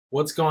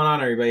What's going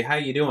on, everybody? How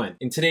you doing?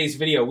 In today's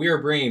video, we are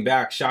bringing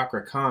back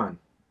Chakra Khan.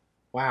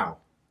 Wow,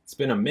 it's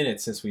been a minute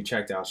since we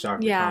checked out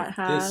Chakra Khan. It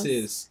has. This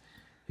is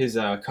his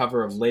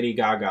cover of Lady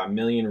Gaga,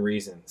 Million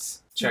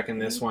Reasons. Checking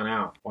this one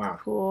out. Wow.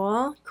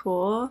 Cool,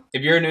 cool.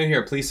 If you're new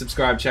here, please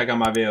subscribe, check out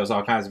my videos,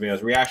 all kinds of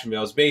videos, reaction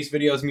videos, bass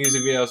videos,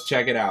 music videos,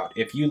 check it out.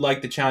 If you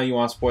like the channel, you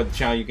want to support the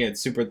channel, you can hit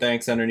super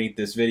thanks underneath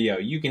this video.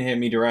 You can hit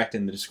me direct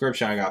in the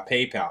description. I got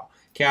PayPal,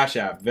 Cash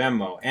App,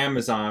 Venmo,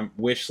 Amazon,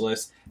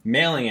 wishlist,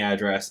 mailing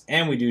address,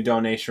 and we do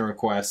donation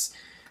requests.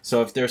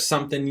 So if there's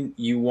something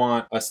you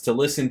want us to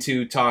listen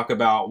to, talk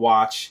about,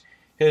 watch,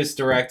 hit us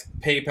direct,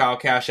 PayPal,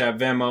 Cash App,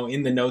 Venmo,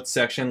 in the notes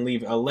section.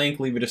 Leave a link,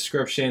 leave a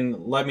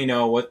description, let me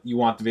know what you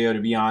want the video to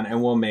be on,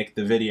 and we'll make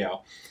the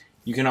video.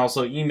 You can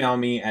also email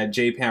me at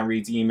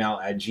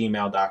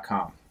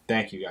jpanreadsemail@gmail.com.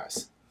 Thank you,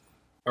 guys.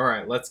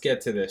 Alright, let's get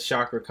to this.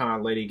 Chakra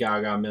Khan, Lady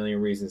Gaga,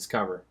 Million Reasons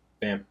cover.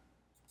 Bam.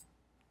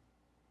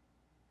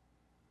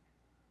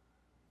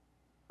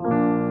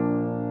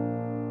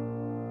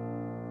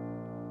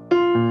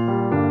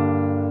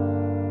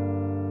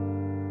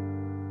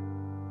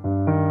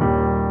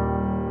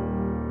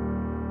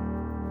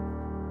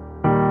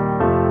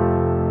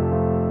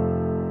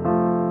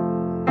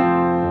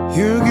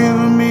 You're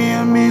giving me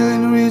a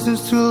million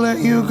reasons to let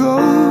you go.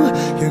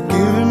 You're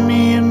giving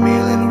me a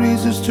million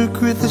reasons to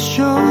quit the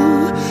show.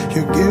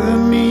 You're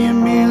giving me a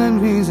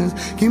million reasons.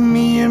 Give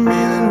me a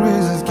million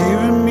reasons.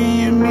 Giving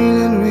me a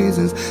million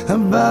reasons.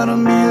 About a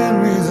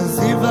million reasons.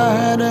 If I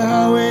had a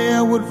highway,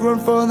 I would run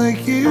for the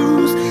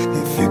hills.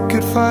 If you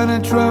could find a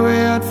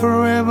driveway, I'd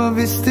forever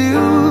be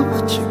still.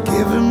 But you're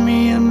giving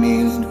me a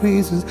million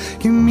reasons.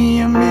 Give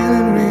me a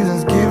million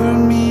reasons.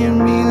 Giving me a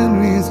million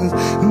reasons.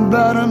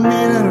 About a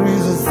million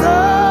reasons.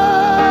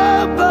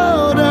 I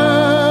bow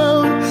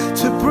down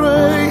to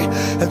pray.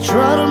 I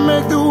try to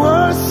make the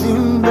world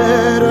seem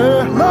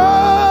better.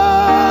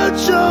 Lord,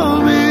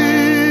 show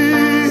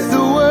me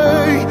the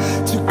way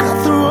to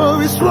cut through all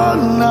this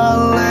one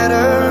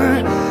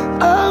letter.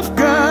 I've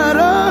got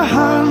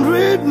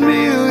 100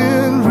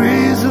 million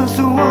reasons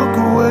to walk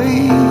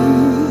away.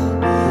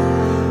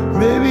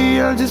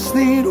 Maybe I just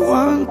need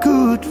one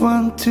good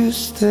one to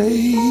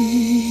stay.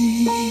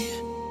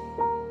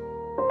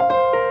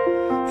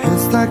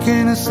 Stuck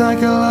in a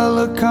cycle, I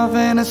look off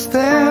and I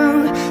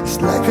stare. It's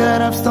like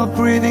that I've stopped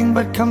breathing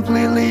but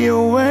completely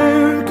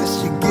aware.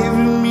 Cause you're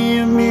giving me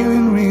a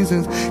million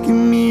reasons. Give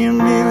me a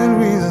million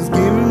reasons.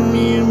 Giving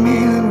me a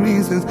million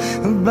reasons.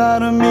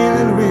 About a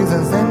million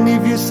reasons. And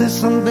if you say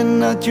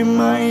something that you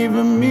might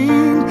even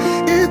mean,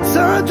 it's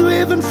hard to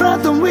even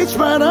fathom which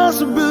part I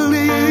should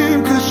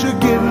believe. Cause you're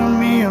giving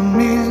me a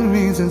million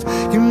reasons.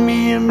 Give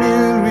me a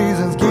million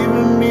reasons.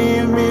 Giving me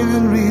a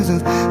million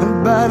reasons.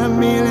 About a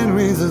million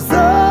reasons.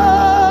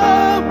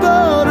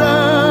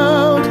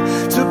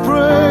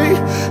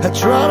 I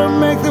try to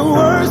make the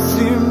world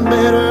seem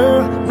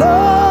better.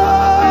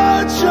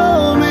 Lord,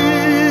 show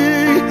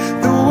me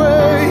the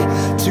way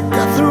to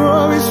cut through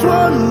all this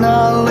one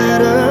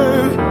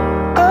letter.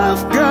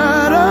 I've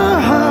got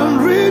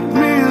 100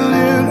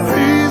 million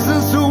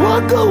reasons to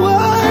walk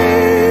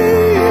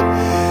away.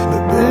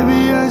 But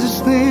baby, I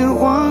just need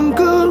one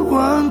good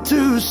one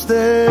to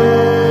stay.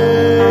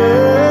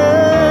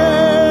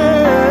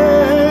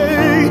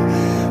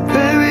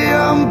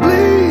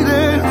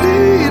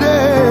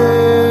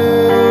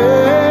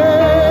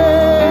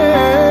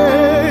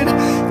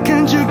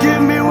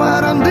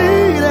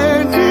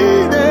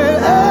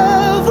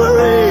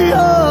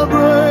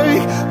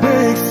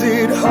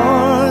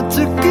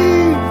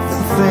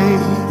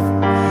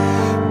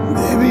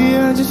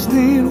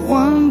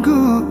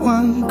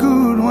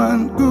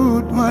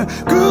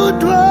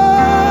 Good one,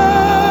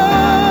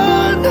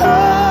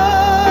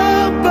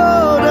 I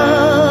bow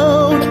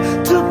down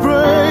to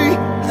pray.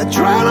 I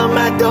try to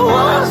make the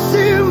world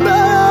seem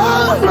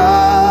better.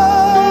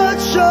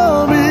 Lord,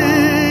 show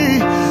me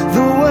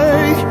the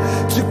way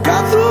to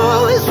cut through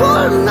all this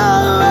one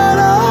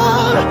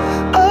letter.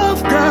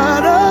 I've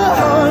got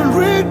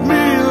 100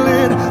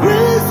 million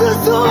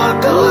reasons to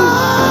walk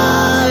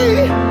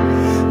away.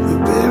 But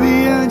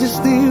baby, I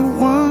just need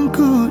one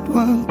good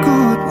one,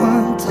 good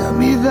one. Tell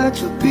me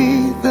that you'll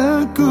be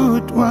the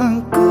good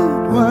one,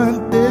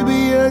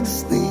 baby. I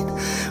just need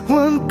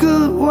one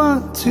good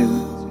one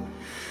to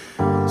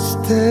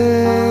stay.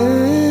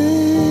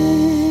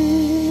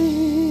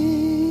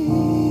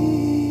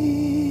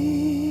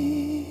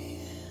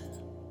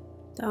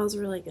 That was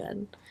really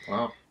good.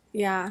 Wow.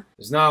 Yeah.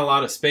 There's not a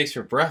lot of space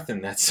for breath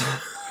in that song.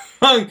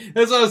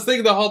 That's what I was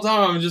thinking the whole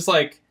time. I'm just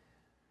like...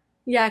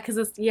 Yeah, because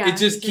it's... Yeah. It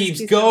just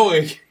keeps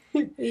going.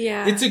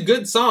 Yeah. It's a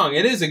good song.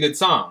 It is a good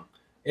song.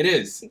 It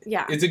is.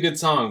 Yeah. It's a good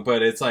song,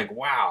 but it's like,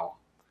 wow.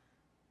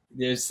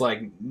 There's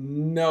like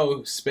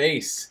no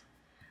space.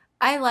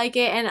 I like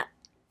it, and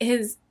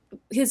his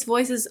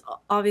voice is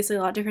obviously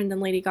a lot different than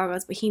Lady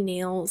Gaga's, but he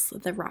nails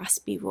the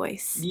raspy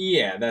voice.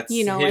 Yeah, that's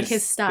like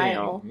his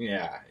style. Thing.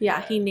 Yeah.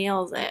 Yeah, he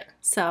nails it.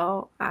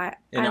 So I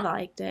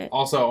liked it.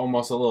 Also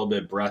almost a little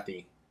bit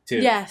breathy too.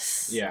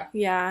 Yes. Yeah.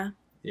 Yeah.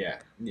 Yeah.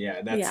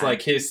 Yeah. That's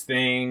like his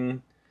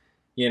thing.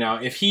 You know,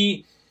 if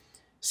he...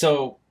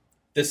 So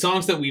the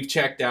songs that we've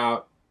checked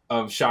out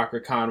of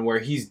Chakra Khan where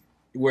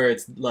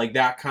it's like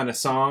that kind of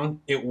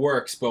song, it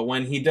works. But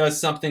when he does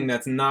something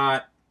that's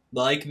not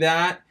like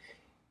that,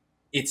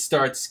 it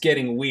starts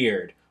getting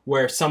weird.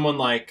 Where someone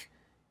like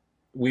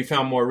we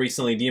found more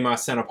recently,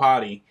 Dimas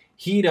Senapati,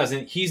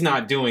 he's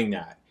not doing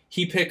that.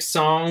 He picks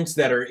songs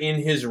that are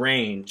in his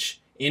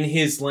range, in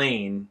his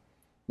lane,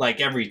 like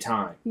every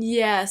time.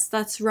 Yes,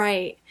 that's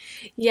right.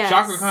 Yes.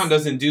 Chakra Khan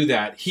doesn't do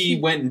that. He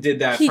went and did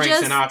that Frank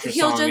Sinatra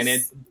song, and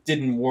it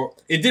didn't work.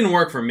 It didn't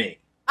work for me.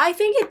 I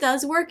think it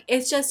does work.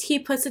 It's just he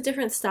puts a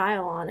different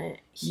style on it.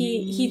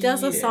 He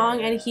does a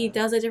song and he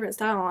does a different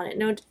style on it.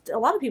 No, a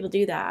lot of people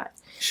do that.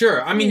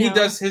 Sure. I mean, he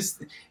does his.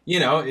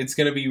 It's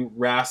gonna be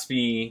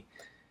raspy.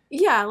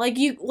 Yeah, like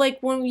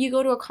when you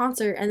go to a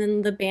concert and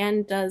then the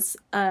band does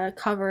a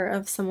cover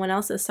of someone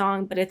else's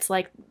song, but it's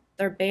like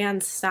their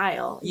band's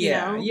style.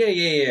 Yeah.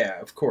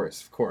 Of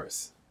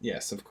course.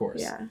 Yes, of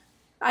course. Yeah.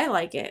 I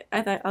like it.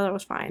 I thought it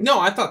was fine. No,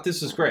 I thought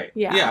this was great.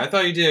 Yeah. I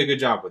thought you did a good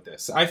job with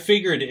this. I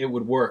figured it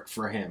would work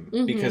for him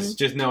because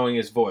just knowing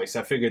his voice,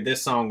 I figured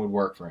this song would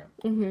work for him.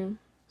 Mm-hmm.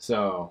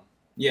 So,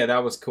 yeah,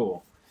 that was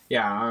cool.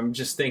 Yeah, I'm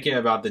just thinking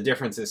about the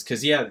differences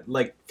because,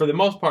 like for the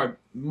most part,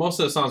 most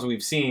of the songs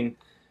we've seen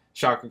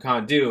Chakra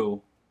Khan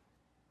do,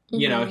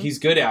 he's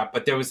good at,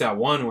 but there was that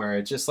one where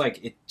it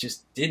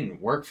just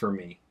didn't work for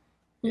me.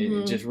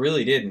 It just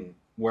really didn't.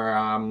 Where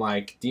I'm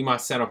like,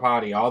 Dimas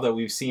Senapati, all that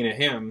we've seen of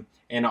him,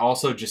 and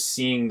also just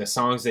seeing the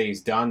songs that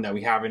he's done that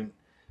we haven't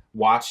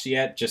watched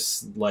yet,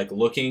 just like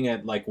looking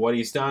at like what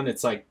he's done,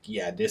 it's like,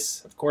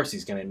 this, of course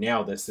he's gonna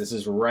nail this. This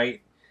is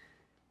right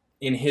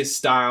in his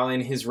style,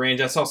 in his range.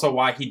 That's also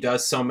why he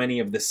does so many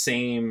of the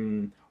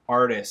same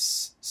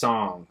artists'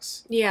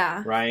 songs.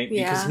 Yeah. Right?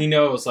 Yeah. Because he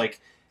knows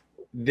like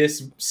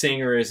this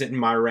singer is in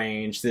my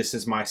range, this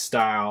is my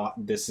style,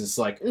 this is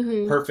like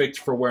perfect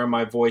for where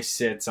my voice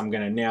sits, I'm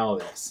gonna nail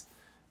this.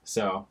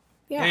 So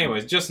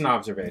anyways, just an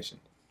observation.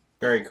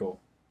 Very cool.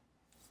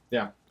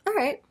 Yeah. All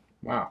right.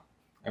 Wow.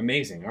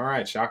 Amazing. All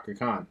right, Chakra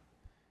Khan.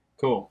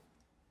 Cool.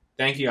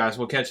 Thank you guys.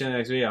 We'll catch you in the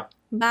next video.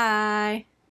 Bye.